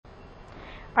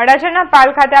અડાજણના પાલ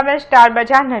ખાતે આવેલ સ્ટાર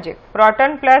બજાર નજીક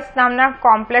પ્રોટન પ્લસ નામના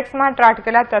કોમ્પ્લેક્સમાં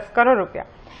ત્રાટકેલા તસ્કરો રૂપિયા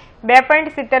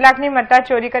 2.70 લાખની મત્તા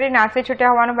ચોરી કરી નાસી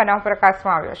છૂટ્યા હોવાનો બનાવ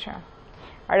પ્રકાશમાં આવ્યો છે.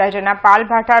 અડાજણના પાલ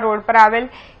ભાઠા રોડ પર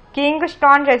આવેલ કિંગ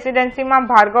સ્ટોન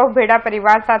રેસિડેન્સીમાં ભાર્ગવ ભેડા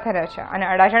પરિવાર સાથે રહે છે અને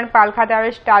અડાજણ પાલ ખાતે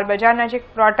આવેલ સ્ટાર બજાર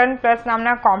નજીક પ્રોટન પ્લસ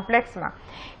નામના કોમ્પ્લેક્સમાં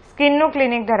સ્કિનનું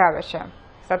ક્લિનિક ધરાવે છે.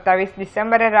 27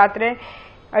 ડિસેમ્બરે રાત્રે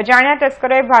અજાણ્યા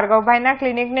તસ્કરોએ ભાર્ગવભાઈના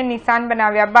ક્લિનિકને નિશાન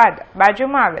બનાવ્યા બાદ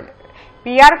બાજુમાં આવેલ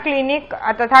પીઆર ક્લિનિક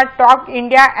તથા talk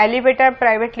India elevator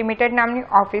private limited નામની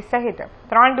ઓફિસ સહિત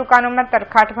 3 દુકાનોમાં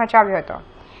તરખાટ મચાવ્યો હતો.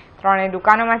 ત્રણેય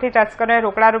દુકાનોમાંથી તસ્કરોએ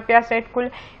રોકડા રૂપિયા સહિત કુલ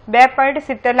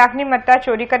 2.70 લાખની મત્તા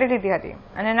ચોરી કરી લીધી હતી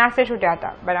અને નાસી છૂટ્યા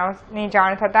હતા. બનાવની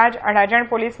જાણ થતાં જ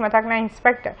અડાજણ પોલીસ મથકના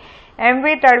ઇન્સ્પેક્ટર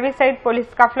એમ.વી. તડવી સહિત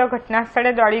પોલીસ કાફલો ઘટના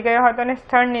સ્થળે દોડી ગયો હતો અને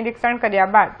સ્થળ નિરીક્ષણ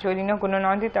કર્યા બાદ ચોરીનો ગુનો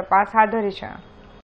નોંધી તપાસ હાથ ધરી છે.